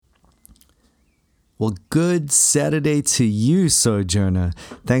Well, good Saturday to you, Sojourner.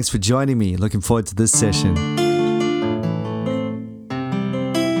 Thanks for joining me. Looking forward to this session.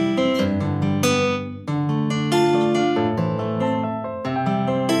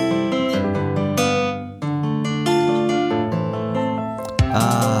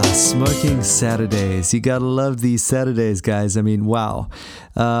 Smoking Saturdays. You gotta love these Saturdays, guys. I mean, wow.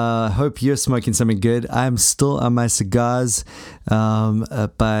 Hope you're smoking something good. I'm still on my cigars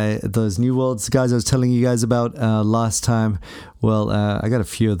by those New World cigars I was telling you guys about last time. Well, I got a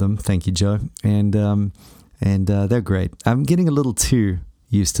few of them. Thank you, Joe. And they're great. I'm getting a little too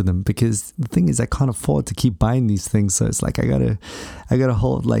used to them because the thing is I can't afford to keep buying these things. So it's like I gotta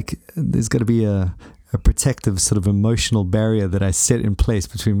hold, like there's gotta be a protective sort of emotional barrier that I set in place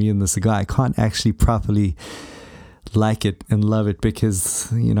between me and the cigar. I can't actually properly like it and love it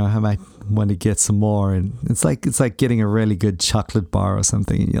because, you know, I might want to get some more. And it's like getting a really good chocolate bar or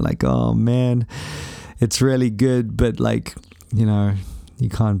something. And you're like, oh man, it's really good. But like, you know, you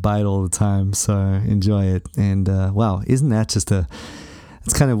can't buy it all the time. So enjoy it. And wow, isn't that just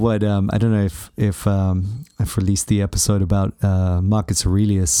it's kind of what, I don't know if I've released the episode about Marcus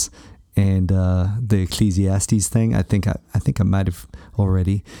Aurelius and the Ecclesiastes thing. I think I might have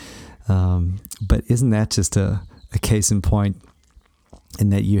already. But isn't that just a case in point in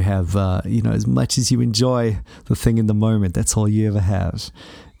that you have, you know, as much as you enjoy the thing in the moment, that's all you ever have.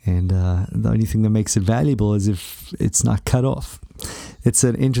 And the only thing that makes it valuable is if it's not cut off. It's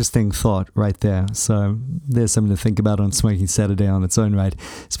an interesting thought right there. So there's something to think about on Smoking Saturday on its own right,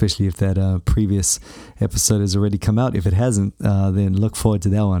 especially if that previous episode has already come out. If it hasn't, then look forward to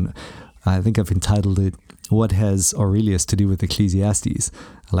that one. I think I've entitled it, What Has Aurelius to Do with Ecclesiastes?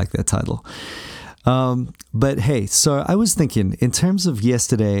 I like that title. But hey, so I was thinking in terms of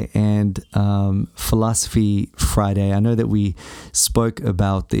yesterday and Philosophy Friday, I know that we spoke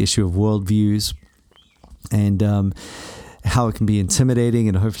about the issue of worldviews and how it can be intimidating,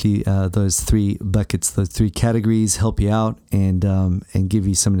 and hopefully those three buckets, those three categories help you out and give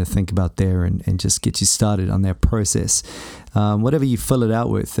you something to think about there and just get you started on that process. Whatever you fill it out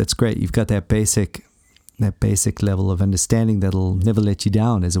with, that's great. You've got that basic level of understanding that'll never let you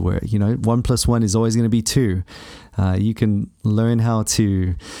down, as it were. You know, 1 + 1 is always going to be 2. You can learn how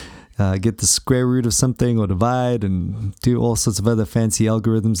to get the square root of something or divide and do all sorts of other fancy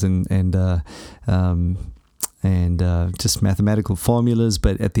algorithms and just mathematical formulas,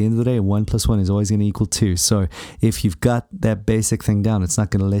 but at the end of the day, 1 + 1 is always going to equal 2. So if you've got that basic thing down, it's not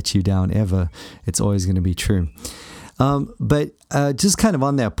going to let you down ever. It's always going to be true. But just kind of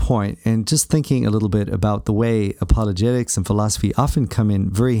on that point, and just thinking a little bit about the way apologetics and philosophy often come in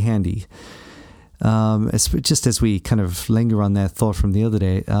very handy. Just as we kind of linger on that thought from the other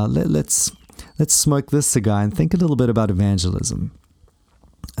day, let's smoke this cigar and think a little bit about evangelism.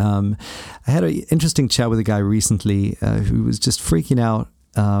 I had an interesting chat with a guy recently who was just freaking out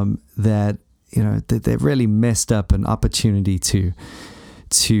that, you know, that they really messed up an opportunity to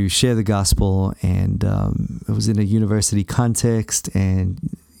share the gospel, and it was in a university context, and,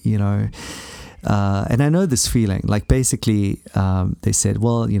 you know, and I know this feeling, like basically they said,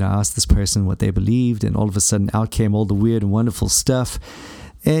 well, you know, I asked this person what they believed, and all of a sudden out came all the weird and wonderful stuff.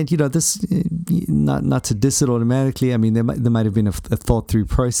 And, you know, this, not to diss it automatically. I mean, there might have been a thought through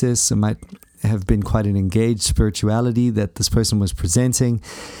process. It might have been quite an engaged spirituality that this person was presenting.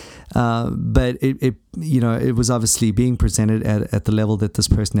 But it you know, it was obviously being presented at the level that this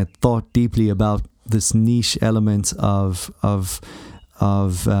person had thought deeply about this niche element of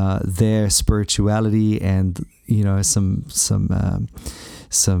their spirituality, and, you know, some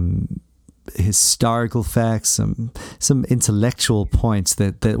historical facts, some intellectual points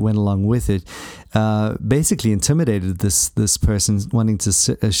that went along with it, basically intimidated this person wanting to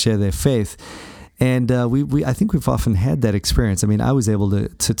share their faith. And I think we've often had that experience. I mean, I was able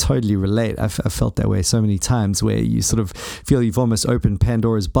to totally relate. I felt that way so many times, where you sort of feel you've almost opened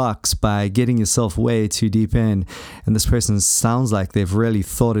Pandora's box by getting yourself way too deep in, and this person sounds like they've really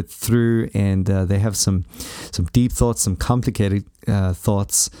thought it through, and they have some deep thoughts, some complicated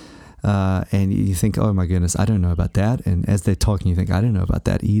thoughts. And you think, oh my goodness, I don't know about that. And as they're talking, you think, I don't know about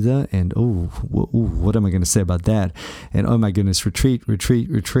that either. And what am I going to say about that? And oh my goodness, retreat. You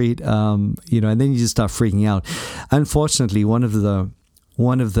know, and then you just start freaking out. Unfortunately, one of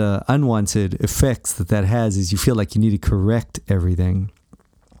the unwanted effects that has is you feel like you need to correct everything,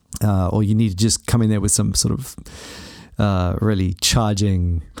 or you need to just come in there with some sort of really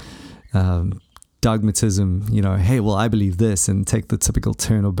charging dogmatism, you know, hey, well, I believe this, and take the typical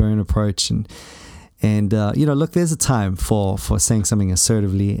turn or burn approach. And you know, look, there's a time for saying something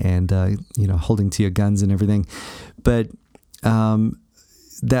assertively and, you know, holding to your guns and everything. But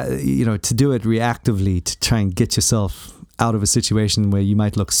that, to do it reactively to try and get yourself out of a situation where you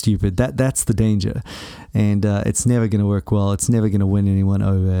might look stupid, that's the danger. And it's never going to work well. It's never going to win anyone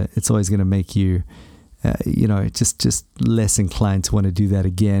over. It's always going to make you, just less inclined to want to do that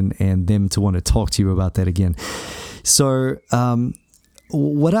again, and them to want to talk to you about that again. So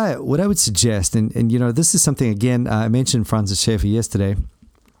what I would suggest, and this is something, again, I mentioned Francis Schaeffer yesterday,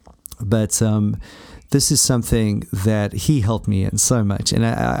 but this is something that he helped me in so much, and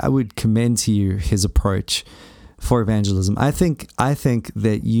I would commend to you his approach for evangelism. I think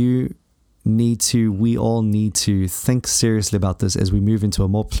that we all need to think seriously about this as we move into a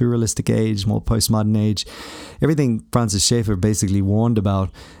more pluralistic age, more postmodern age. Everything Francis Schaeffer basically warned about,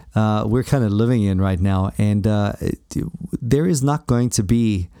 we're kind of living in right now, and there is not going to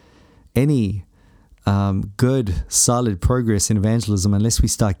be any good, solid progress in evangelism unless we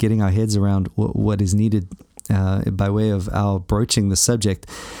start getting our heads around what is needed by way of our broaching the subject.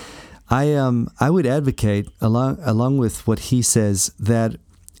 I would advocate, along with what he says, that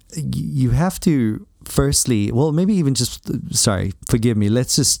you have to firstly, well, maybe even forgive me,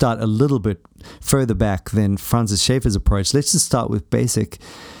 let's just start a little bit further back than Francis Schaeffer's approach. Let's just start with basic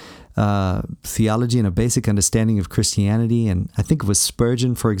theology and a basic understanding of Christianity. And I think it was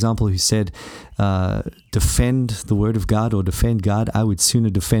Spurgeon, for example, who said, defend the word of God or defend God. I would sooner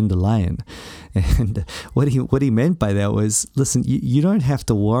defend a lion. And what he meant by that was, listen, you don't have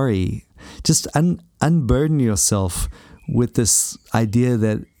to worry. Just unburden yourself with this idea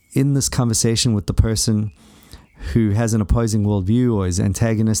that in this conversation with the person who has an opposing worldview or is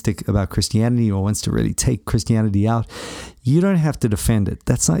antagonistic about Christianity or wants to really take Christianity out, you don't have to defend it.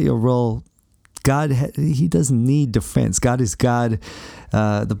 That's not your role. God, he doesn't need defense. God is God.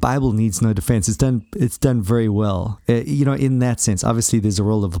 The Bible needs no defense. It's done very well. In that sense, obviously there's a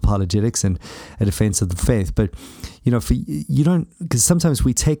role of apologetics and a defense of the faith. But, because sometimes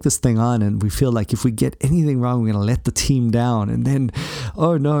we take this thing on and we feel like if we get anything wrong, we're going to let the team down. And then,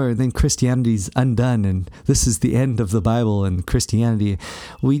 oh no, then Christianity's undone. And this is the end of the Bible and Christianity.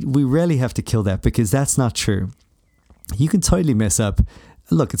 We really have to kill that, because that's not true. You can totally mess up.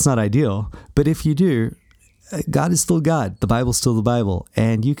 Look, it's not ideal, but if you do, God is still God. The Bible's still the Bible.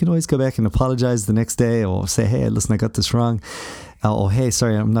 And you can always go back and apologize the next day, or say, hey, listen, I got this wrong. Or, hey,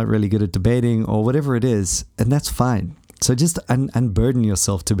 sorry, I'm not really good at debating, or whatever it is. And that's fine. So just unburden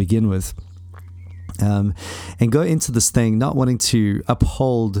yourself to begin with. And go into this thing not wanting to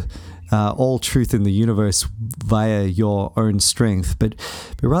uphold all truth in the universe via your own strength, but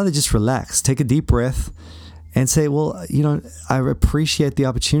rather just relax. Take a deep breath. And say, well, I appreciate the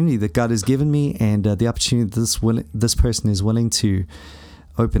opportunity that God has given me, and the opportunity that this person is willing to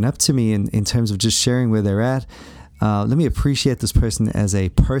open up to me in terms of just sharing where they're at. Let me appreciate this person as a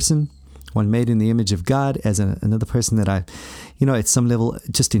person, one made in the image of God, as another person that I, at some level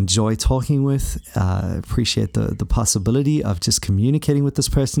just enjoy talking with. Appreciate the possibility of just communicating with this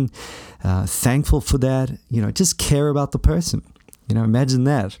person. Thankful for that. Just care about the person. Imagine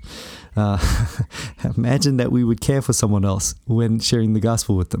that. Imagine that we would care for someone else when sharing the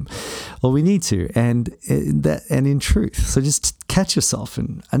gospel with them. Well, we need to, and in truth. So just catch yourself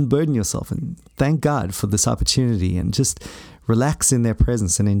and unburden yourself and thank God for this opportunity, and just relax in their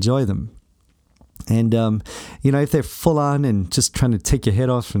presence and enjoy them. And, if they're full on and just trying to take your head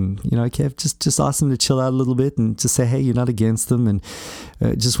off, and, okay, just ask them to chill out a little bit and just say, hey, you're not against them, and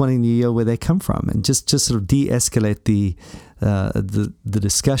just wanting to hear where they come from, and just sort of de-escalate the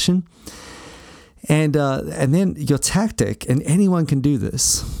discussion. And then your tactic, and anyone can do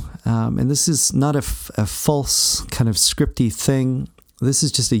this, and this is not a false kind of scripty thing. This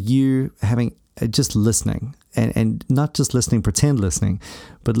is just you having just listening, and not just listening, pretend listening,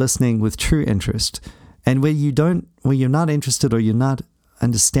 but listening with true interest. And where you're not interested, or you're not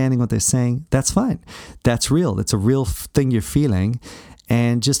understanding what they're saying, that's fine. That's real. It's a real thing you're feeling,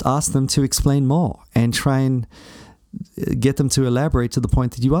 and just ask them to explain more, and try and get them to elaborate to the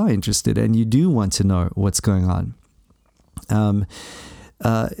point that you are interested and you do want to know what's going on.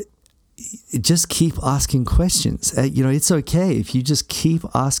 Just keep asking questions. It's okay if you just keep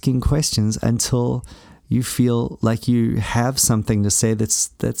asking questions until you feel like you have something to say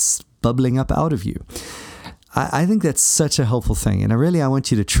that's bubbling up out of you. I think that's such a helpful thing, and I want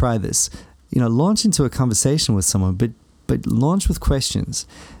you to try this. Launch into a conversation with someone, but launch with questions.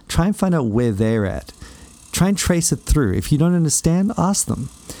 Try and find out where they're at. Try and trace it through. If you don't understand, ask them.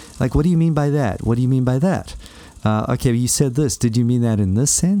 Like, what do you mean by that? What do you mean by that? Okay, you said this. Did you mean that in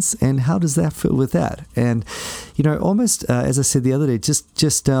this sense? And how does that fit with that? And, almost, as I said the other day,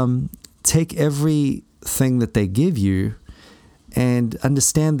 just take everything that they give you, and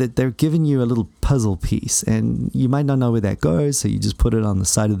understand that they're giving you a little puzzle piece, and you might not know where that goes, so you just put it on the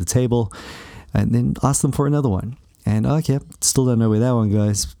side of the table and then ask them for another one. And okay, still don't know where that one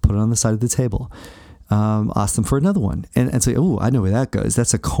goes, put it on the side of the table. Ask them for another one and say, oh, I know where that goes.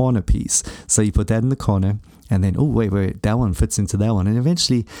 That's a corner piece. So you put that in the corner, and then, oh, wait, that one fits into that one. And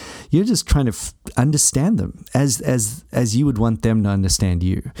eventually you're just trying to understand them as you would want them to understand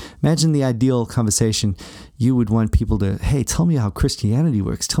you. Imagine the ideal conversation. You would want people to, hey, tell me how Christianity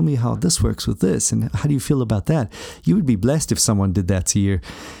works. Tell me how this works with this. And how do you feel about that? You would be blessed if someone did that to you.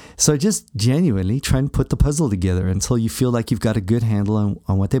 So just genuinely try and put the puzzle together until you feel like you've got a good handle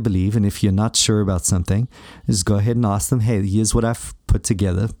on what they believe. And if you're not sure about something, just go ahead and ask them, hey, here's what I've put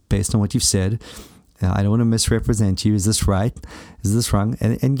together based on what you've said. I don't want to misrepresent you. Is this right? Is this wrong?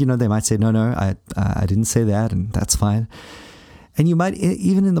 And they might say, no, I didn't say that, and that's fine. And you might,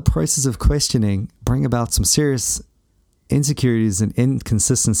 even in the process of questioning, bring about some serious insecurities and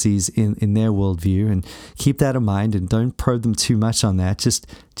inconsistencies in their worldview, and keep that in mind, and don't probe them too much on that. Just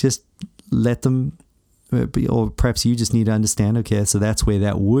let them, or perhaps you just need to understand, okay, so that's where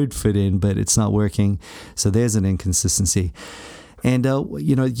that would fit in, but it's not working. So there's an inconsistency. And,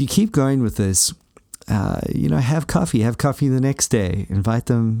 you keep going with this. Have coffee the next day, invite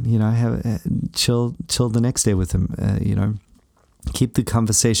them, have chill the next day with them, keep the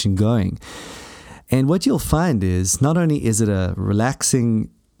conversation going. And what you'll find is, not only is it a relaxing,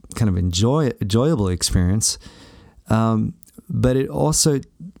 kind of enjoyable experience, but it also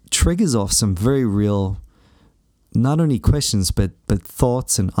triggers off some very real, not only questions, but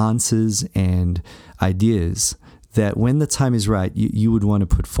thoughts and answers and ideas that when the time is right, you would want to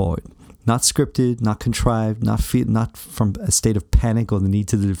put forward. Not scripted, not contrived, not from a state of panic or the need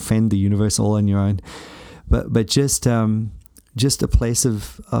to defend the universe all on your own, but just a place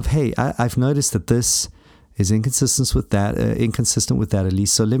of hey, I've noticed that this is inconsistent with that at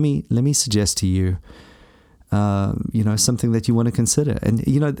least. So let me suggest to you, something that you want to consider.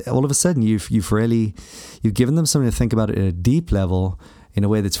 And all of a sudden you've given them something to think about at a deep level, in a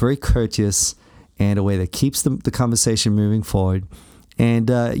way that's very courteous and a way that keeps the conversation moving forward.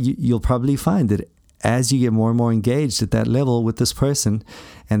 And you'll probably find that as you get more and more engaged at that level with this person,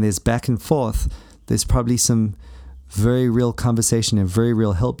 and there's back and forth, there's probably some very real conversation and very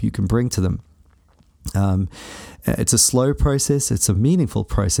real help you can bring to them. It's a slow process. It's a meaningful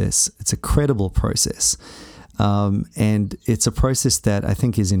process. It's a credible process. And it's a process that I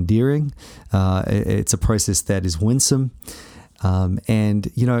think is endearing. It's a process that is winsome.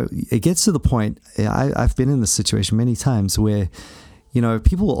 And it gets to the point, I've been in this situation many times where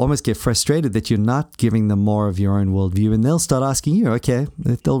people will almost get frustrated that you're not giving them more of your own worldview, and they'll start asking you, okay,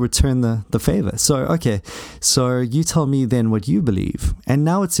 they'll return the favor. So, okay, so you tell me then what you believe. And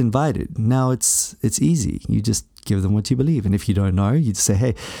now it's invited. Now it's easy. You just give them what you believe. And if you don't know, you just say,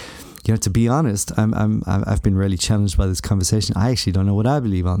 hey, to be honest, I've been really challenged by this conversation. I actually don't know what I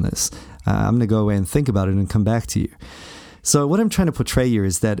believe on this. I'm going to go away and think about it and come back to you. So what I'm trying to portray here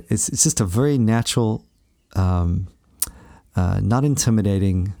is that it's just a very natural, not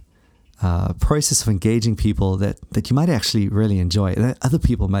intimidating process of engaging people that you might actually really enjoy, that other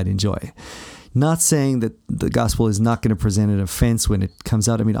people might enjoy. Not saying that the gospel is not going to present an offense when it comes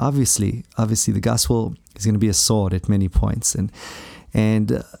out. I mean, obviously the gospel is going to be a sword at many points, and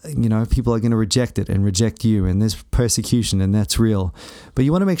people are going to reject it and reject you, and there's persecution, and that's real. But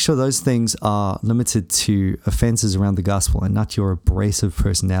you want to make sure those things are limited to offenses around the gospel, and not your abrasive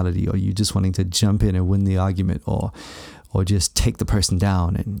personality, or you just wanting to jump in and win the argument, or just take the person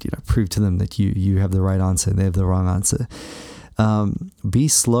down and prove to them that you have the right answer and they have the wrong answer. Be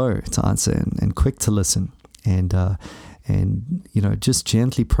slow to answer and quick to listen, and just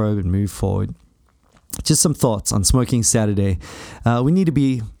gently probe and move forward. Just some thoughts on Smoking Saturday. We need to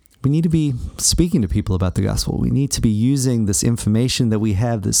be speaking to people about the gospel. We need to be using this information that we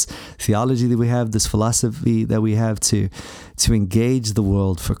have, this theology that we have, this philosophy that we have to engage the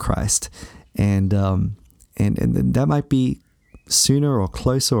world for Christ. And that might be sooner or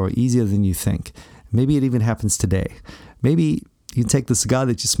closer or easier than you think. Maybe it even happens today. Maybe you can take the cigar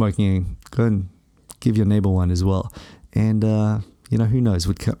that you're smoking and go and give your neighbor one as well. And, who knows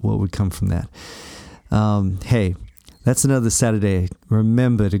what would come from that. Hey, that's another Saturday.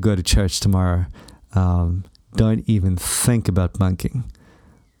 Remember to go to church tomorrow. Don't even think about bunking.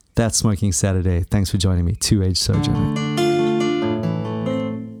 That's Smoking Saturday. Thanks for joining me. Two-Age Sojourner.